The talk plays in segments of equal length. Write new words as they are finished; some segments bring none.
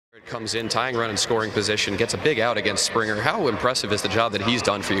Comes in, tying run in scoring position, gets a big out against Springer. How impressive is the job that he's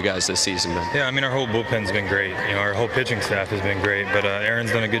done for you guys this season, man? Yeah, I mean, our whole bullpen's been great. Our whole pitching staff has been great. But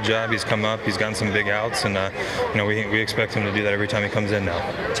Aaron's done a good job. He's come up. He's gotten some big outs, and we expect him to do that every time he comes in now.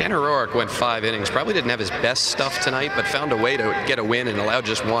 Tanner Roark went 5 innings. Probably didn't have his best stuff tonight, but found a way to get a win and allowed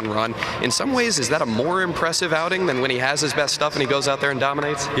just 1 run. In some ways, is that a more impressive outing than when he has his best stuff and he goes out there and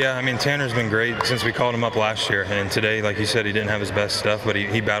dominates? Yeah, I mean, Tanner's been great since we called him up last year. And today, like you said, he didn't have his best stuff, but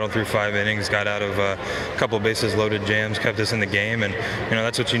he battled through 5 innings. Got out of a couple of bases loaded jams, kept us in the game, and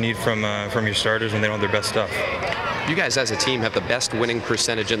that's what you need from your starters when they don't have their best stuff. You guys as a team have the best winning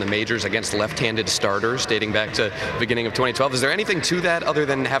percentage in the majors against left-handed starters dating back to the beginning of 2012. Is there anything to that other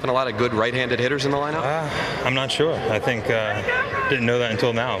than having a lot of good right-handed hitters in the lineup? I'm not sure. I think didn't know that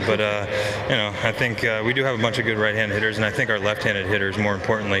until now, but I think we do have a bunch of good right-handed hitters, and I think our left-handed hitters, more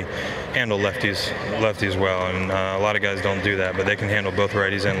importantly, handle lefties well, and a lot of guys don't do that, but they can handle both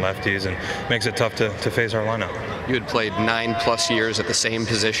righties and lefties, and makes it tough to face our lineup. You had played 9+ years at the same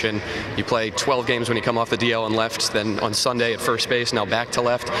position. You play 12 games when you come off the DL and left, then on Sunday at first base, now back to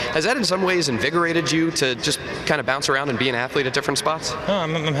left. Has that in some ways invigorated you to just kind of bounce around and be an athlete at different spots? No,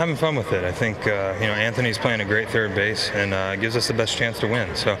 I'm having fun with it. I think Anthony's playing a great third base and gives us the best chance to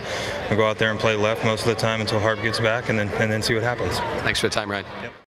win. So we'll go out there and play left most of the time until Harp gets back, and then see what happens. Thanks for the time, Ryan. Yep.